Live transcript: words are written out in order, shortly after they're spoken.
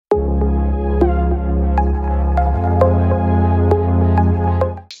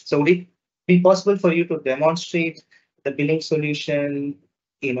So would it be possible for you to demonstrate the billing solution,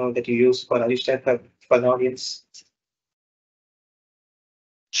 that you use for Azure Stack Hub for the audience?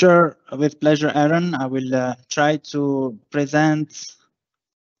 Sure, with pleasure, Aaron. I will try to present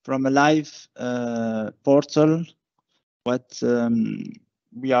from a live portal what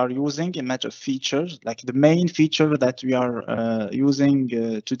we are using in matter of features, like the main feature that we are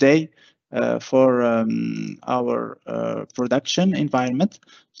using today for our production environment.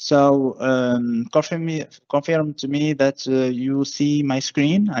 So confirm to me that you see my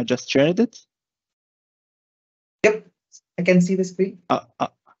screen. I just shared it. Yep, I can see the screen.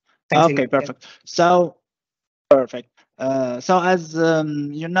 Thanks, okay, perfect. So perfect. So as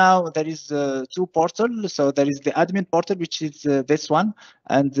you know, there is two portals. So there is the admin portal, which is this one,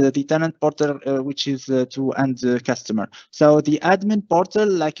 and the tenant portal, which is to end customer. So the admin portal,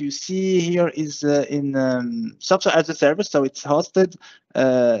 like you see here, is in software as a service. So it's hosted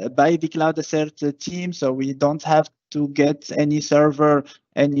by the cloudassert team. So we don't have to get any server,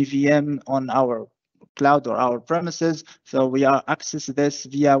 any VM on our cloud or our premises. So we are access this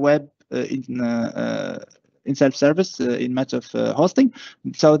via web in self-service in matter of hosting.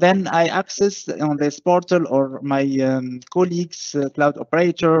 So then I access on this portal, or my colleagues, cloud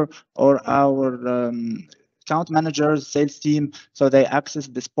operator, or our account managers, sales team, so they access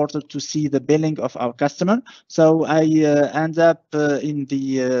this portal to see the billing of our customer. So I end up in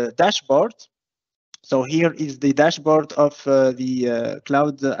the dashboard. So here is the dashboard of the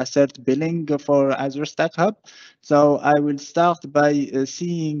cloudassert billing for Azure Stack Hub. So I will start by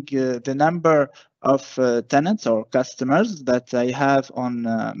seeing the number of tenants or customers that I have on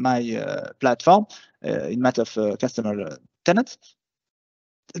my platform in matter of customer tenants.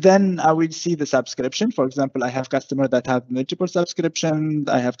 Then I will see the subscription. For example, I have customers that have multiple subscriptions.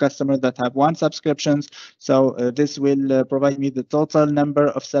 I have customers that have one subscriptions. So this will provide me the total number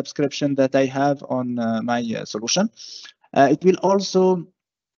of subscriptions that I have on my solution. It will also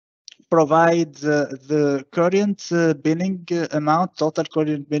provide the current billing amount, total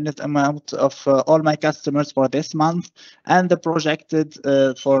current billing amount of all my customers for this month, and the projected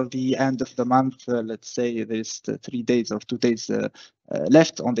for the end of the month. Let's say there's 3 days or 2 days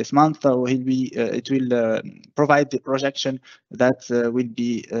left on this month, so it will provide the projection that will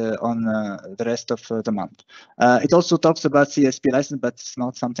be on the rest of the month. It also talks about CSP license, but it's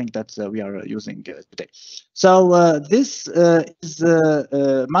not something that we are using today. So this is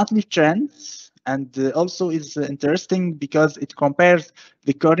monthly trends, and also is interesting because it compares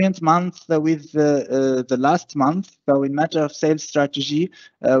the current month with the last month. So in matter of sales strategy,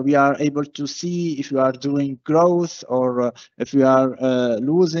 we are able to see if we are doing growth or if we are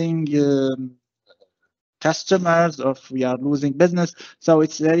losing customers, or if we are losing business. So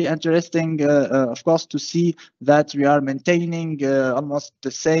it's very interesting, of course, to see that we are maintaining almost the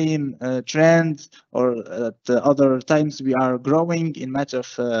same trends, or at other times we are growing in matter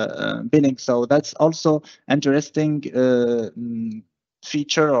of billing. So that's also interesting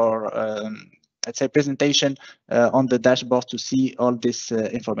feature, or let's say presentation on the dashboard to see all this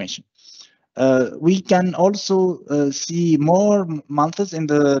information. We can also see more months in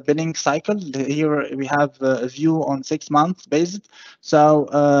the billing cycle. Here we have a view on 6 months based. So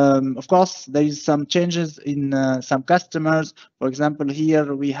of course there is some changes in some customers. For example,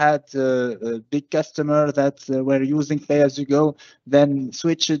 here we had a big customer that were using pay-as-you-go, then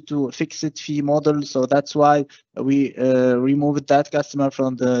switched to a fixed fee model. So that's why we removed that customer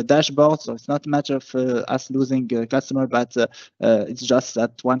from the dashboard. So it's not a matter of us losing a customer, but it's just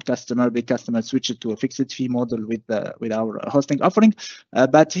that one customer, big customer, switched to a fixed fee model with our hosting offering.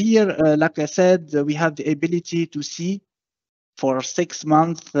 But here, like I said, we have the ability to see for 6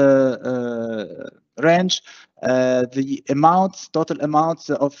 month range the total amounts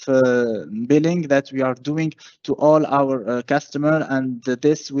of billing that we are doing to all our customer, and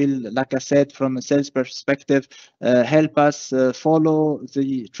this will, like I said, from a sales perspective, help us follow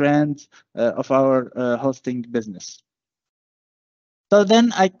the trend of our hosting business. So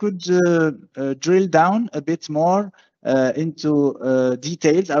then I could drill down a bit more into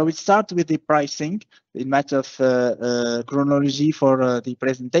details. I will start with the pricing in matter of chronology for the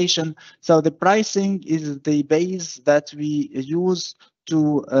presentation. So the pricing is the base that we use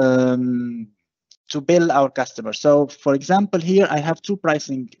to bill our customers. So for example, here I have 2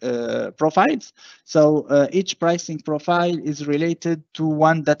 pricing profiles. So each pricing profile is related to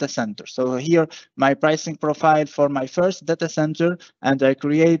one data center. So here my pricing profile for my first data center, and I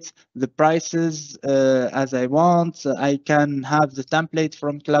create the prices as I want. I can have the template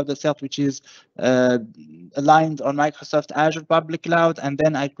from cloudassert, which is aligned on Microsoft Azure public cloud, and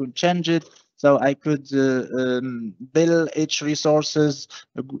then I could change it So I could bill each resources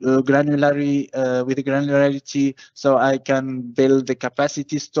granularly with granularity. So I can build the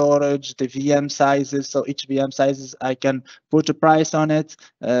capacity storage, the VM sizes. So each VM sizes I can put a price on it.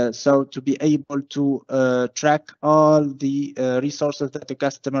 So to be able to track all the resources that the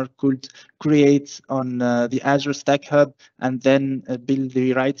customer could create on the Azure Stack Hub, and then bill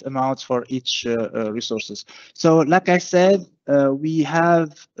the right amounts for each resources. So like I said, we have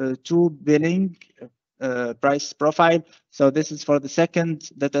two billing price profile. So this is for the second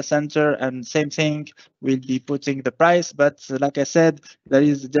data center, and same thing, we'll be putting the price. But like I said, there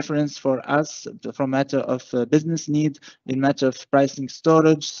is a difference for us from matter of business need in matter of pricing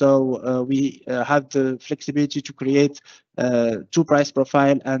storage. So we have the flexibility to create two price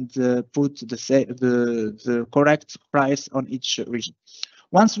profile and put the correct price on each region.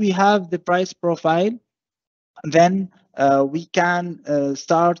 Once we have the price profile, then we can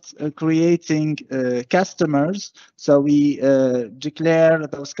start creating customers. So we declare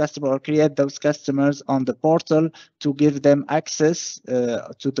those customers or create those customers on the portal to give them access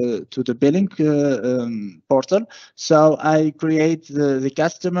to the billing portal. So I create the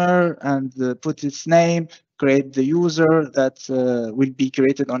customer and put its name, create the user that will be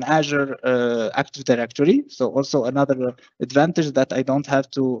created on Azure Active Directory. So also another advantage that I don't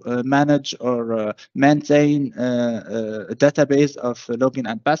have to manage or maintain a database of login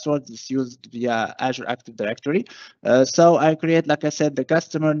and passwords. Is used via Azure Active Directory. So I create, like I said, the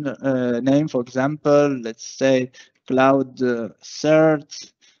customer name, for example, let's say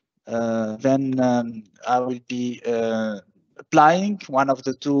cloudassert. Then I will be applying one of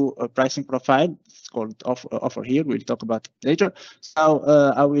the two pricing profile. It's called offer here. We'll talk about it later. So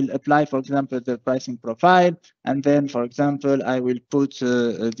I will apply, for example, the pricing profile, and then, for example, I will put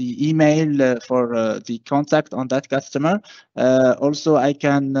the email for the contact on that customer. Also, I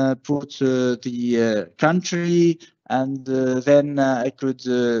can put the country, and then I could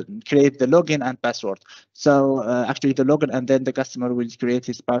create the login and password. So actually the login, and then the customer will create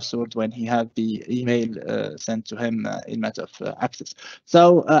his password when he have the email sent to him in matter of access.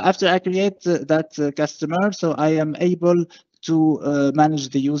 So after I create that customer, so I am able to manage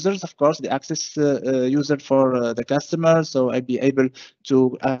the users, of course, the access user for the customer. So I'd be able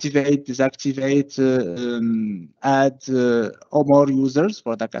to activate, deactivate, add or more users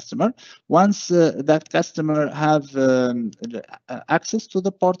for the customer. Once that customer have access to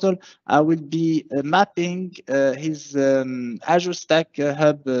the portal, I will be mapping his Azure Stack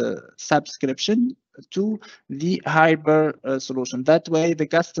Hub subscription to the Hybr solution. That way, the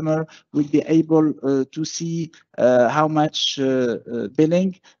customer will be able to see how much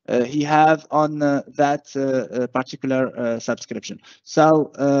billing he have on that particular subscription.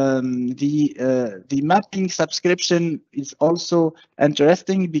 So the mapping subscription is also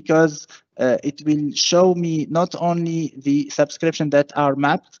interesting because it will show me not only the subscription that are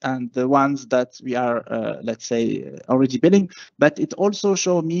mapped and the ones that we are, let's say, already billing, but it also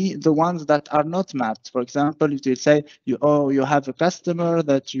show me the ones that are not mapped. For example, it will say, you have a customer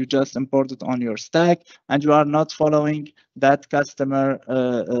that you just imported on your stack, and you are not following that customer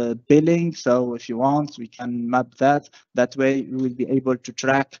billing. So if you want, we can map that. That way, we will be able to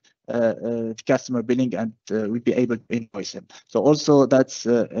track the customer billing, and we'll be able to invoice him. So also that's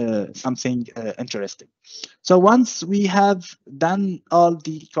something interesting. So once we have done all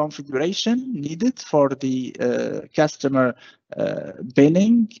the configuration needed for the customer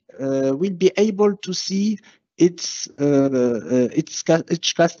billing, we'll be able to see each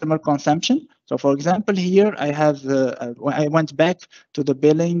customer consumption. So for example, here I have, I went back to the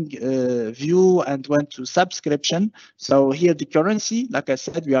billing view and went to subscription. So here the currency, like I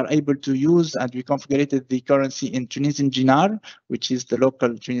said, we are able to use, and we configured the currency in Tunisian dinar, which is the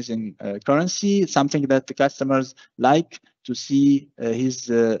local Tunisian currency, something that the customers like to see his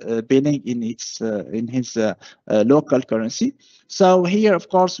billing in his local currency. So here, of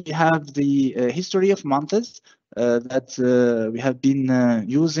course, we have the history of months that we have been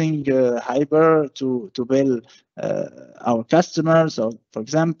using Hybr to bill our customers. So, for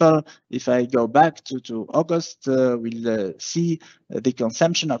example, if I go back to August, we'll see the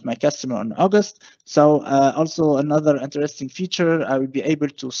consumption of my customer on August. So also another interesting feature, I will be able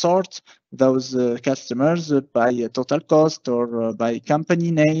to sort those customers by total cost or by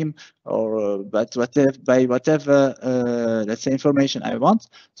company name or but by whatever let's say information I want.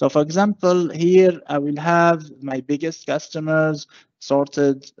 So for example, here I will have my biggest customers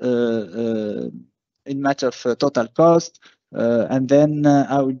sorted in matter of total cost, and then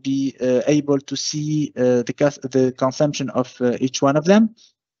I will be able to see the consumption of each one of them.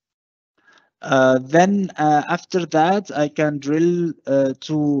 Then after that, I can drill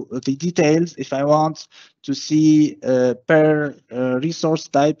to the details if I want to see per resource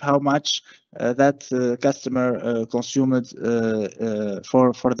type how much that customer consumed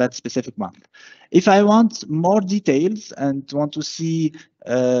for that specific month. If I want more details and want to see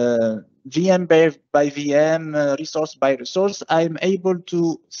VM by VM, resource by resource, I'm able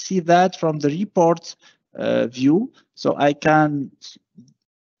to see that from the report view. So I can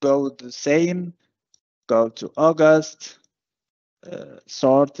go the same, go to August,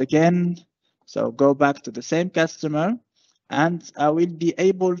 sort again. So go back to the same customer, and I will be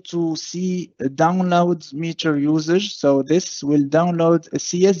able to see a download meter usage. So this will download a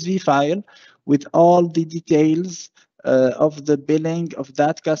CSV file with all the details of the billing of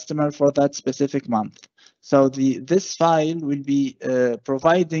that customer for that specific month. So this file will be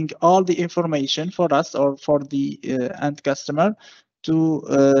providing all the information for us or for the end customer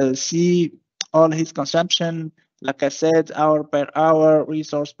to see all his consumption, like I said, hour per hour,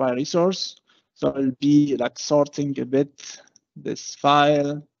 resource by resource. So I'll be like sorting a bit this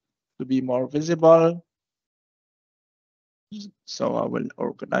file to be more visible. So I will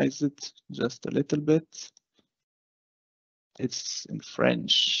organize it just a little bit. It's in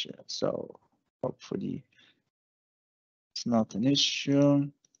French, so hopefully it's not an issue.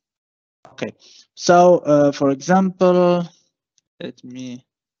 Okay, so for example, let me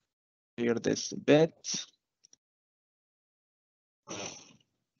clear this a bit.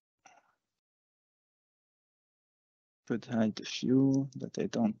 Could hide a few that I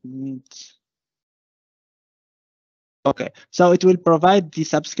don't need. Okay, so it will provide the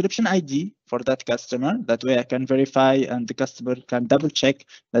subscription ID for that customer. That way I can verify and the customer can double check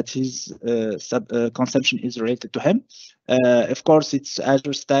that his consumption is related to him. Of course, it's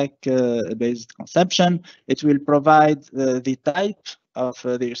Azure Stack based consumption. It will provide the type of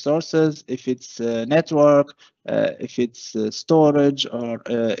the resources, if it's network, if it's storage, or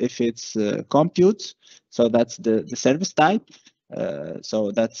if it's compute. So that's the service type.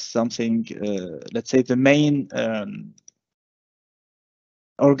 So that's something, let's say the main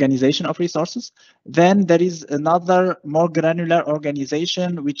organization of resources. Then there is another more granular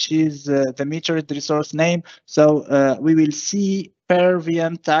organization, which is the metered resource name. So we will see per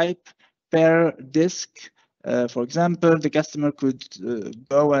VM type, per disk. For example, the customer could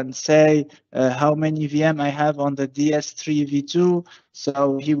go and say how many VM I have on the DS3 V2.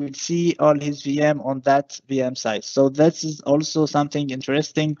 So he will see all his VM on that VM size. So this is also something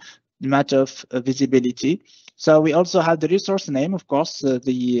interesting, matter of visibility. So we also have the resource name, of course,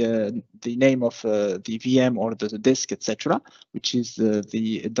 the name of the VM or the disk, etc., which is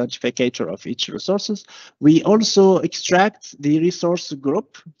the identifier of each resources. We also extract the resource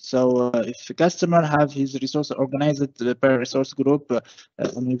group. So if a customer have his resource organized per resource group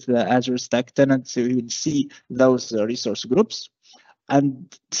on his Azure Stack tenant, so we will see those resource groups.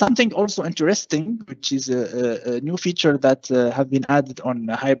 And something also interesting, which is a new feature that have been added on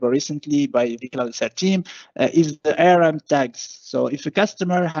Hybr recently by the cloudassert team, is the ARM tags. So if a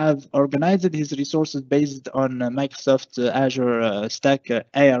customer have organized his resources based on Microsoft Azure Stack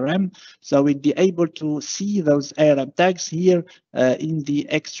ARM, so we'll be able to see those ARM tags here in the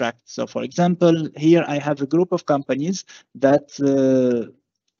extract. So for example, here I have a group of companies that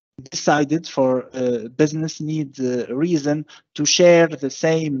decided for business need reason to share the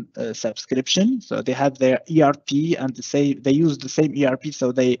same subscription. So they have their ERP and they use the same ERP.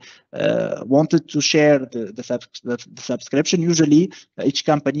 So they wanted to share the subscription. Usually each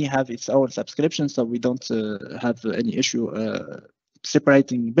company have its own subscription, so we don't have any issue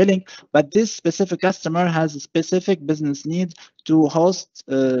separating billing, but this specific customer has a specific business need to host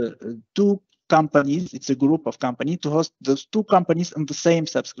two companies. It's a group of companies to host those two companies on the same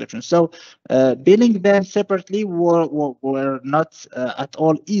subscription. So billing them separately were not at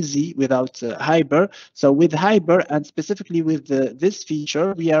all easy without Hybr. So with Hybr and specifically with this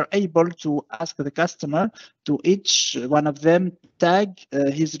feature, we are able to ask the customer to each one of them tag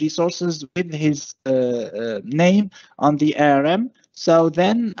his resources with his name on the ARM. So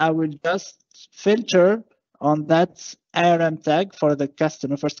then I will just filter on that ARM tag for the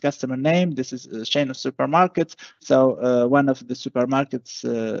customer, first customer name. This is a chain of supermarkets. So one of the supermarkets,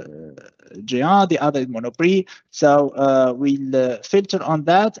 Géant, the other is Monoprix. So we'll filter on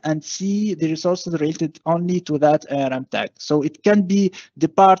that and see the resources related only to that ARM tag. So it can be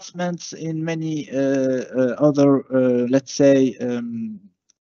departments in many other, let's say,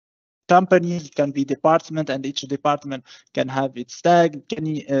 companies, can be department, and each department can have its tag,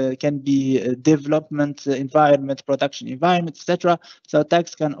 can be development environment, production environment, etc. So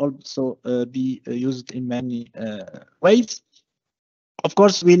tags can also be used in many ways. Of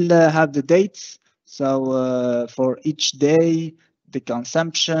course, we'll have the dates. So for each day, the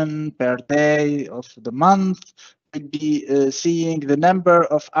consumption per day of the month, we'll be seeing the number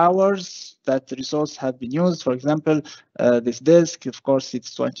of hours that the resource have been used. For example, this disk, of course,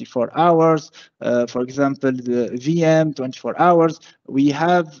 it's 24 hours. For example, the VM, 24 hours. We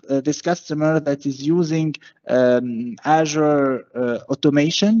have this customer that is using Azure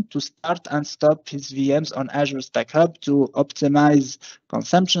automation to start and stop his VMs on Azure Stack Hub to optimize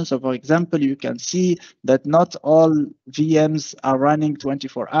consumption. So for example, you can see that not all VMs are running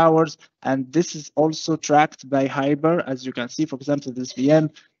 24 hours, and this is also tracked by Hybr. As you can see, for example, this VM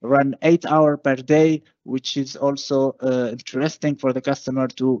run 8 hours per day, which is also interesting for the customer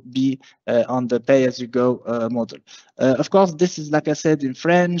to be on the pay-as-you-go model. Of course, this is, like I said, in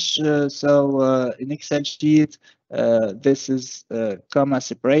French. So in Excel sheet, this is comma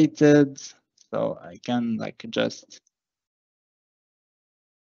separated. So I can just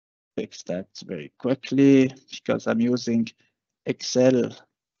fix that very quickly because I'm using Excel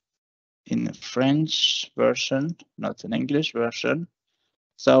in a French version, not an English version.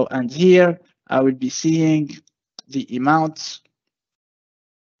 So, and here I will be seeing the amount.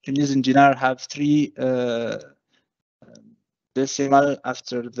 Chinese engineer have 3 decimal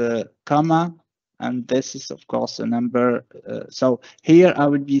after the comma, and this is of course a number. So here I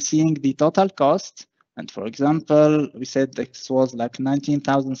will be seeing the total cost. And for example, we said this was like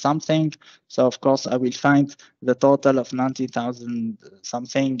 19,000 something. So of course I will find the total of 19,000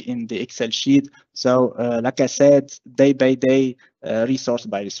 something in the Excel sheet. So like I said, day by day, resource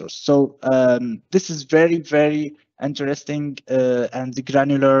by resource. So this is very, very interesting and the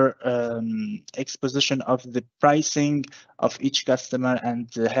granular exposition of the pricing of each customer,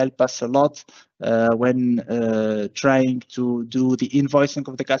 and help us a lot when trying to do the invoicing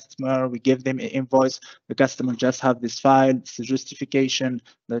of the customer. We give them an invoice, the customer just have this file, it's a justification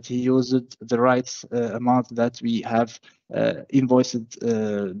that he used the right amount that we have invoiced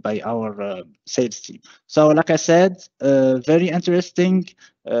by our sales team. So like I said, very interesting,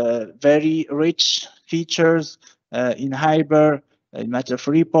 very rich features in Hybr, in matter of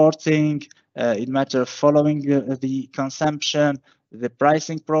reporting, in matter of following the consumption, the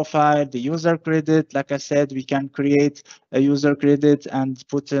pricing profile, the user credit. Like I said, we can create a user credit and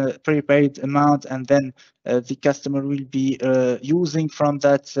put a prepaid amount, and then the customer will be using from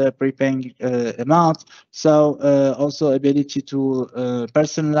that prepaid amount. So also ability to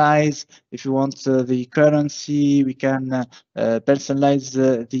personalize. If you want the currency, we can personalize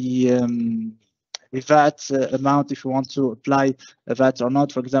the VAT amount if you want to apply a VAT or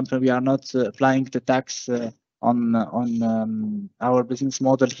not. For example, we are not applying the tax on our business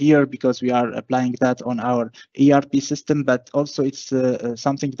model here because we are applying that on our ERP system, but also it's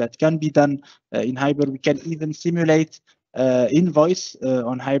something that can be done in Hybr. We can even simulate invoice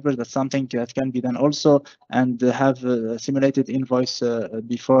on Hybr. That's something that can be done also, and have a simulated invoice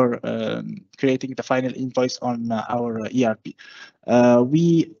before creating the final invoice on our ERP.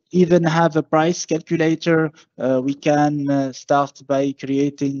 We even have a price calculator. We can start by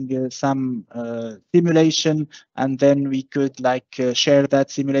creating some simulation, and then we could share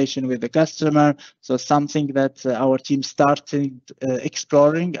that simulation with the customer. So something that our team started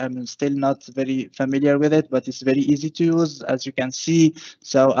exploring. I'm still not very familiar with it, but it's very easy to use, as you can see.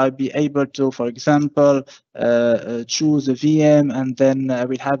 So I'll be able to, for example, choose a VM, and then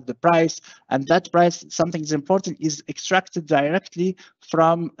we'll have the price. And that price, something is important, is extracted directly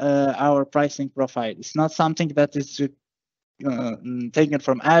from our pricing profile. It's not something that is taken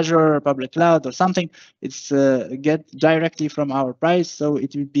from Azure or public cloud or something. It's get directly from our price, so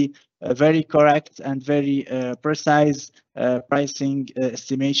it will be a very correct and very precise pricing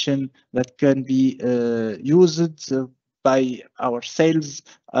estimation that can be used by our sales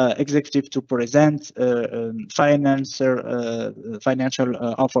executive to present financial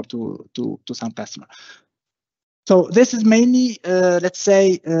offer to some customer. So this is mainly, let's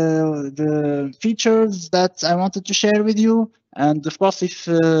say, the features that I wanted to share with you. And of course, if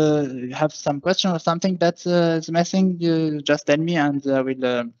you have some question or something that is missing, just tell me and I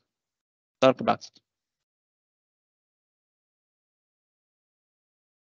will talk about it.